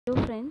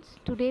Hello friends,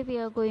 today we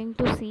are going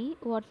to see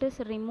what is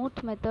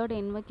remote method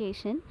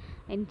invocation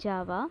in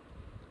Java.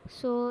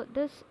 So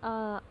this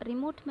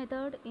remote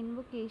method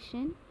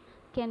invocation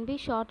can be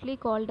shortly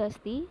called as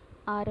the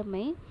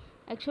RMA.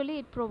 Actually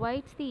it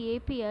provides the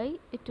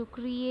API to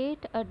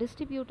create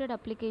distributed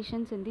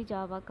applications in the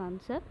Java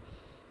concept.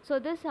 So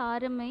this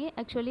RMA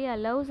actually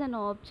allows an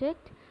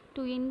object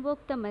to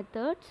invoke the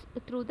methods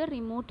through the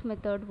remote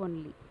method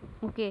only.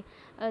 Okay,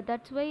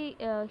 that's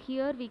why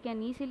here we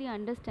can easily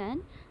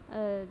understand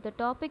the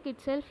topic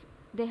itself.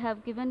 They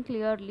have given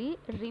clearly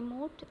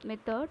remote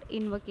method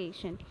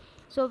invocation.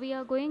 So we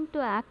are going to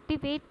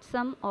activate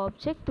some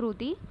object through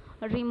the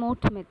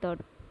remote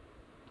method.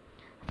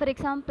 For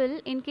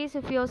example, in case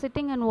if you are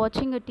sitting and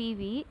watching a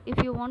TV,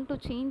 if you want to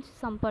change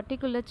some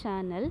particular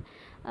channel,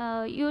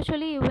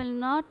 usually you will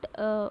not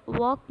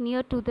walk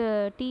near to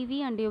the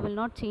TV and you will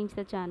not change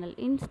the channel.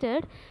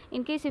 Instead,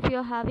 in case if you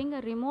are having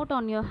a remote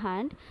on your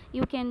hand,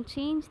 you can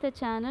change the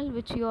channel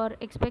which you are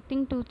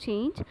expecting to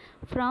change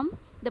from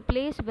the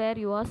place where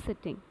you are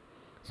sitting.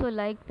 So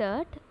like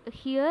that,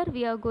 here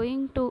we are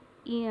going to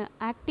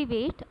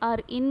activate or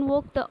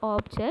invoke the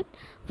object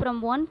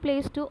from one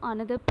place to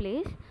another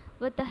place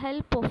with the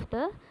help of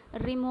the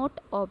remote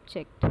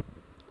object.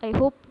 I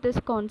hope this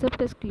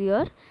concept is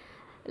clear.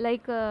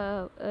 Like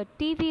a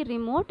TV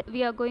remote,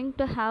 we are going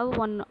to have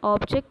one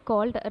object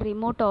called a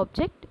remote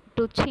object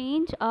to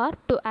change or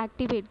to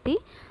activate the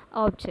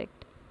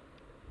object.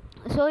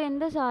 So in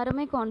this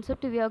RMA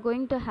concept, we are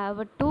going to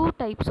have two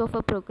types of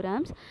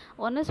programs.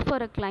 One is for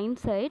a client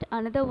side,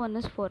 another one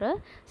is for a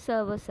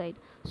server side.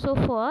 So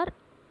for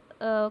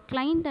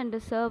client and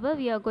server,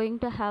 we are going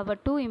to have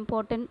two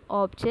important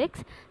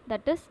objects,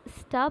 that is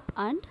stub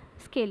and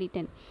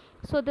skeleton.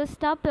 So the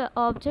stub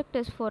object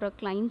is for a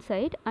client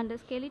side and the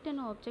skeleton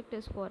object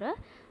is for a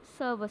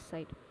server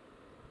side.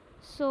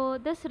 So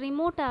this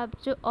remote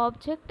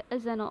object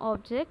is an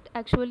object.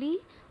 Actually,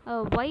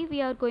 why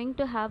we are going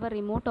to have a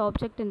remote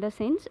object, in the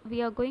sense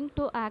we are going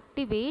to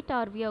activate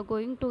or we are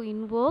going to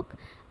invoke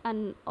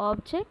an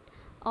object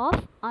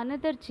of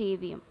another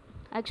JVM.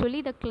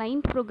 Actually the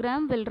client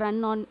program will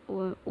run on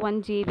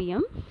one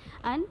JVM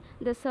and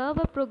the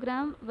server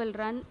program will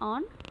run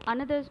on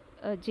another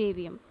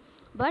JVM.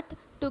 But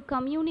to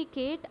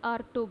communicate or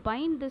to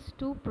bind this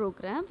two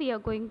program, we are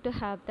going to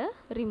have the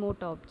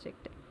remote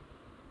object.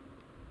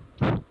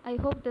 I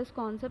hope this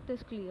concept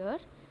is clear.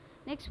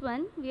 Next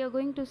one, we are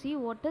going to see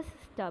what is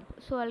stub.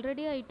 So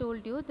already I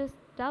told you this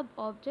stub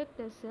object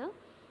is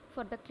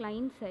for the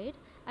client side.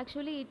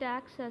 Actually it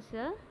acts as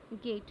a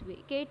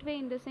gateway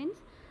in the sense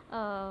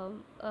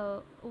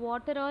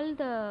what are all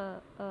the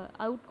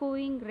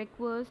outgoing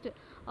request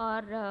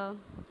or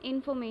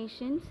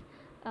informations,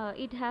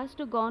 it has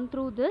to gone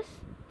through this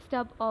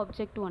stub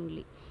object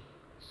only.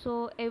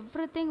 So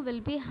everything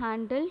will be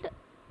handled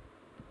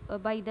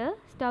by the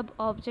stub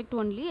object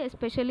only,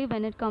 especially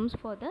when it comes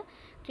for the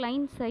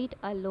client side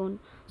alone.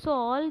 So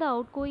all the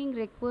outgoing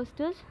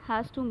requesters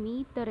has to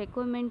meet the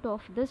requirement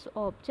of this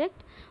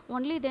object,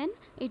 only then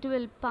it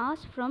will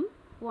pass from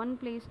one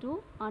place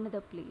to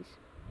another place.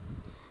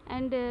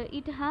 And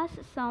it has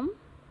some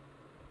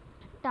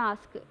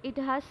task, it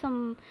has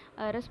some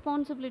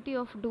responsibility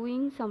of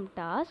doing some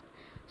task.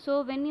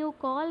 So when you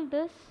call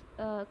this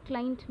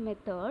client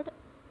method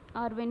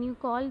or when you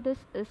call this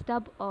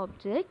stub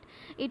object,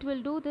 it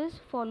will do this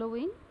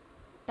following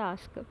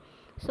task.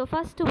 So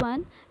first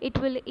one, it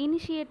will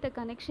initiate the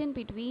connection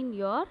between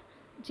your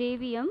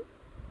JVM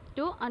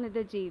to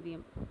another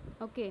JVM.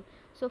 Okay,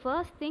 so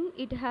first thing,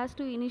 it has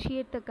to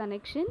initiate the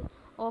connection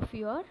of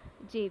your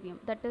JVM,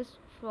 that is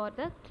for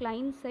the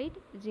client side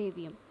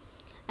JVM.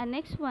 And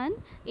next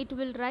one, it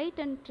will write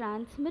and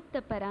transmit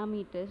the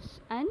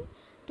parameters and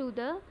to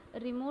the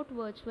remote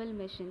virtual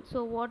machine.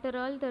 So what are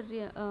all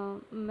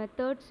the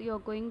methods you are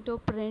going to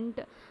print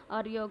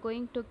or you are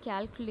going to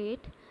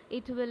calculate,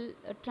 it will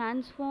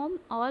transform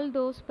all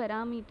those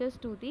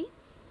parameters to the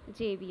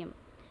JVM.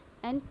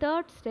 And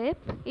third step,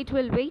 it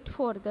will wait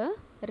for the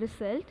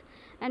result.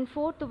 And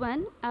fourth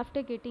one,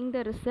 after getting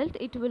the result,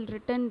 it will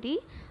return the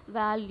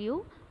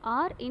value,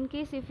 or in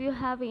case if you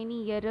have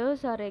any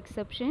errors or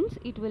exceptions,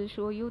 it will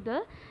show you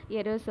the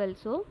errors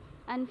also.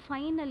 And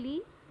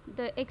finally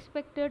the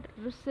expected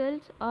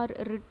results are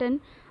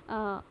written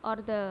or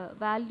the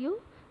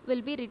value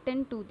will be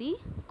written to the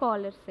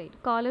caller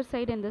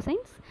side in the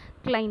sense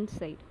client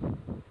side.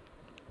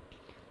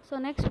 So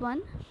next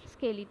one,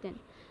 skeleton.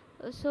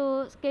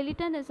 So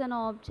skeleton is an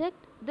object.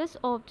 This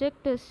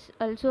object is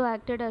also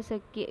acted as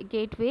a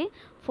gateway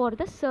for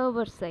the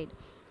server side.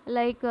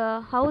 Like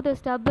how the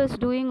stub is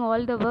doing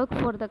all the work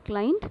for the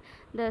client,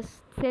 the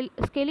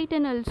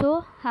skeleton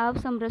also have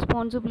some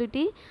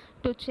responsibility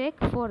to check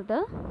for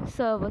the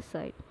server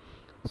side.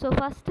 So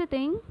first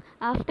thing,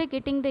 after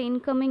getting the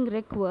incoming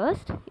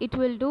request, it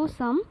will do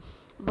some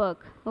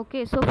work.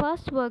 Okay, so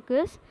first work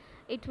is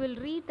it will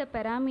read the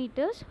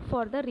parameters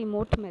for the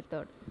remote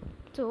method.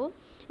 So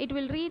it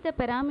will read the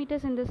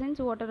parameters in the sense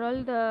what are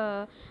all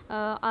the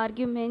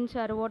arguments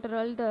or what are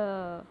all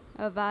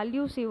the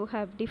values you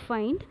have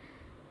defined.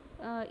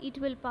 It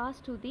will pass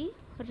to the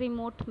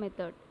remote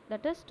method,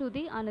 that is to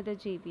the another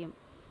JVM,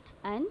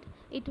 and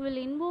it will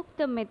invoke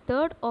the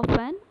method of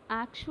an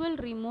actual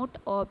remote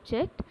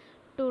object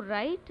to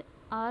write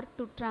or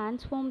to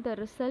transform the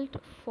result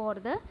for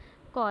the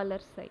caller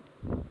side.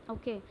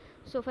 Okay,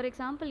 so for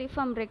example, if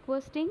I'm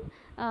requesting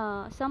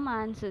some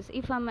answers,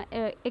 if I'm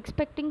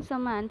expecting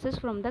some answers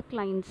from the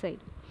client side,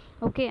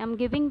 okay, I'm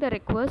giving the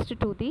request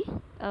to the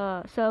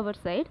server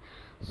side.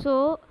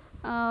 So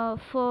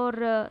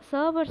for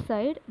server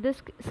side,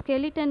 this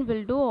skeleton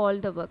will do all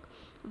the work.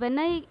 When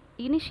I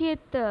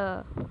initiate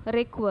the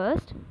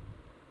request,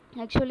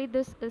 actually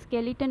this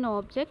skeleton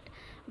object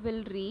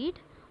will read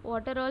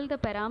what are all the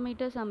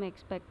parameters I'm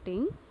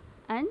expecting,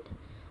 and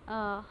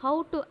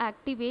how to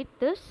activate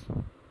this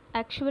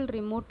actual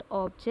remote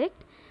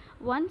object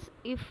once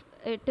if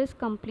it is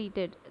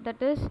completed,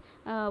 that is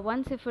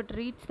once if it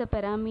reads the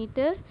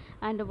parameter,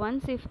 and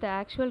once if the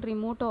actual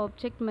remote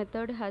object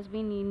method has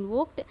been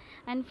invoked,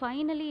 and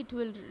finally it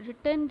will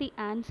return the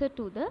answer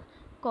to the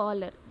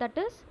caller, that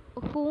is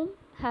whom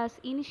has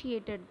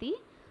initiated the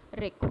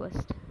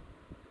request.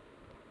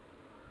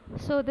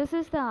 So this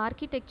is the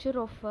architecture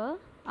of a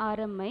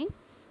RMI.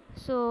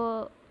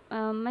 So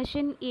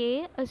machine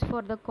A is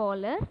for the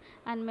caller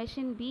and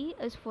machine B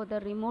is for the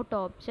remote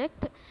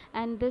object,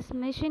 and this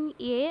machine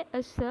A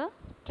is the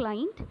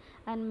client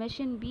and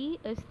machine B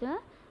is the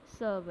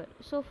server.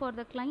 So for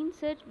the client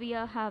side we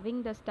are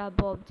having the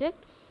stub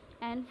object,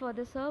 and for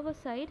the server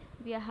side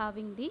we are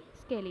having the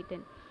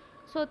skeleton.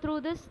 So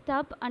through this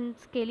stub and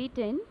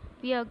skeleton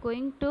we are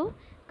going to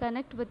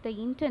connect with the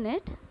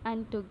internet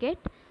and to get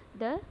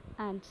the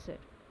answer.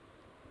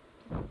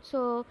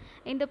 So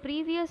in the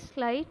previous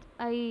slide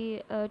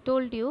I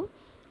told you,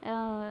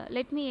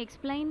 let me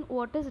explain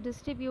what is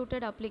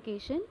distributed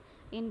application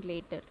in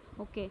later.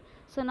 Okay,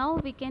 so now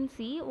we can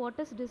see what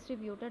is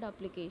distributed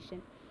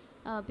application.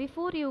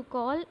 Before you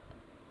call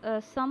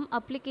some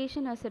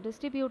application as a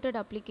distributed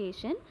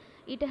application,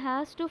 it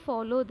has to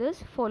follow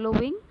this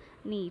following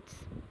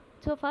needs.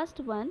 So first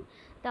one,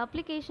 the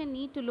application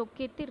need to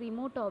locate the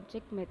remote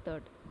object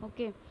method.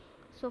 Okay,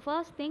 so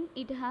first thing,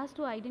 it has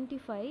to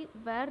identify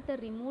where the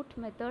remote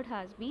method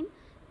has been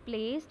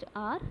placed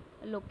or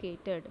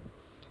located,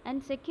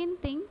 and second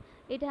thing,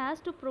 it has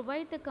to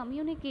provide the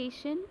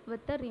communication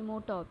with the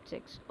remote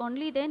objects.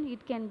 Only then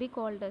it can be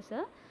called as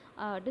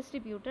a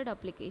distributed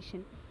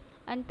application.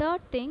 And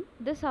third thing,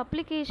 this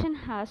application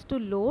has to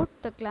load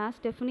the class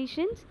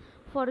definitions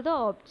for the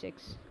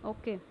objects.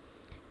 Okay,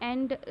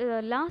 and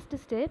last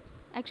step,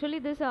 actually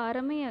this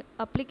RMA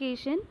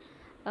application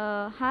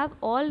have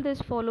all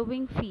this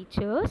following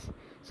features,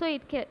 so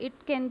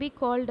it can be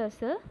called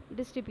as a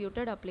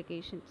distributed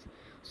applications.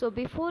 So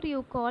before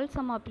you call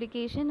some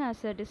application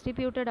as a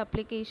distributed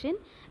application,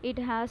 it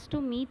has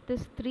to meet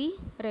these three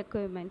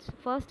requirements.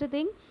 First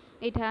thing,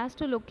 it has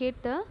to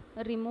locate the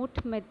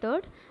remote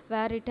method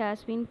where it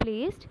has been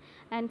placed,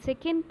 and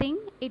second thing,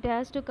 it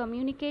has to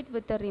communicate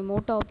with the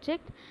remote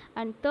object,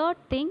 and third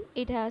thing,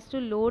 it has to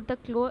load the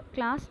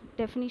class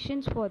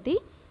definitions for the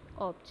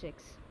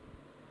objects.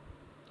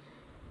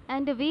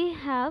 And we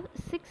have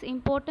 6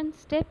 important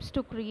steps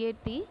to create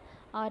the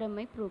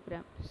RMI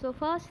program. So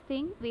first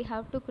thing, we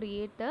have to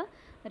create the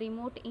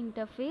remote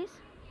interface,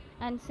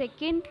 and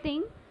second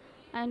thing,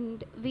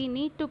 and we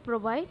need to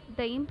provide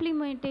the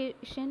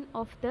implementation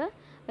of the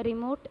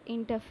remote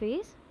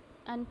interface,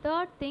 and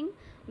third thing,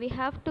 we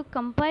have to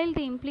compile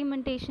the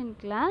implementation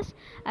class,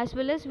 as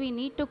well as we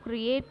need to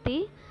create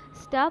the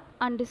stub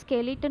and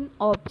skeleton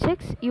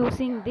objects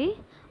using the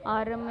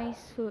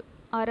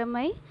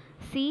RMI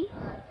C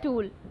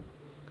tool.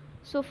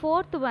 So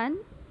fourth one,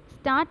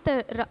 start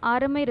the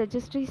RMI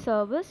registry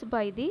service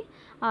by the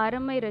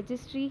RMI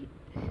registry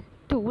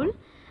tool,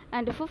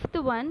 and fifth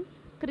one,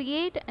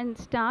 create and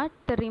start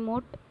the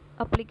remote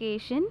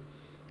application,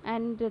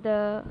 and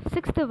the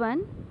sixth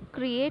one,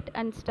 create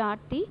and start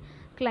the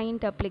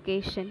client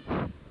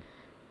application.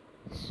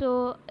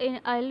 So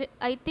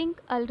I think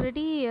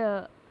already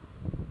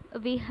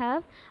we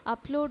have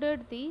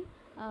uploaded the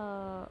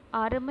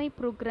RMI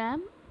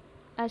program,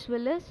 as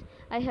well as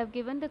I have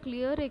given the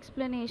clear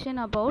explanation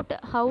about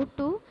how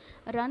to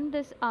run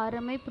this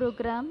RMI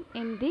program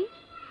in the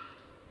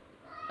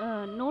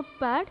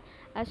notepad,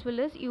 as well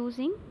as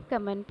using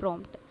command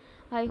prompt.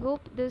 I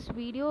hope this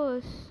video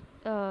is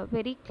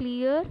very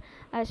clear,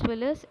 as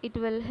well as it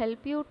will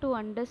help you to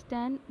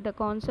understand the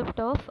concept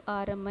of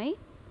RMI.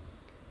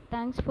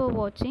 Thanks for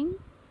watching.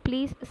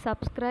 Please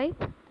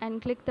subscribe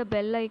and click the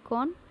bell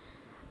icon.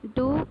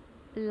 Do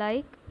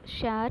like,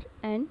 share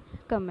and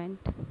comment.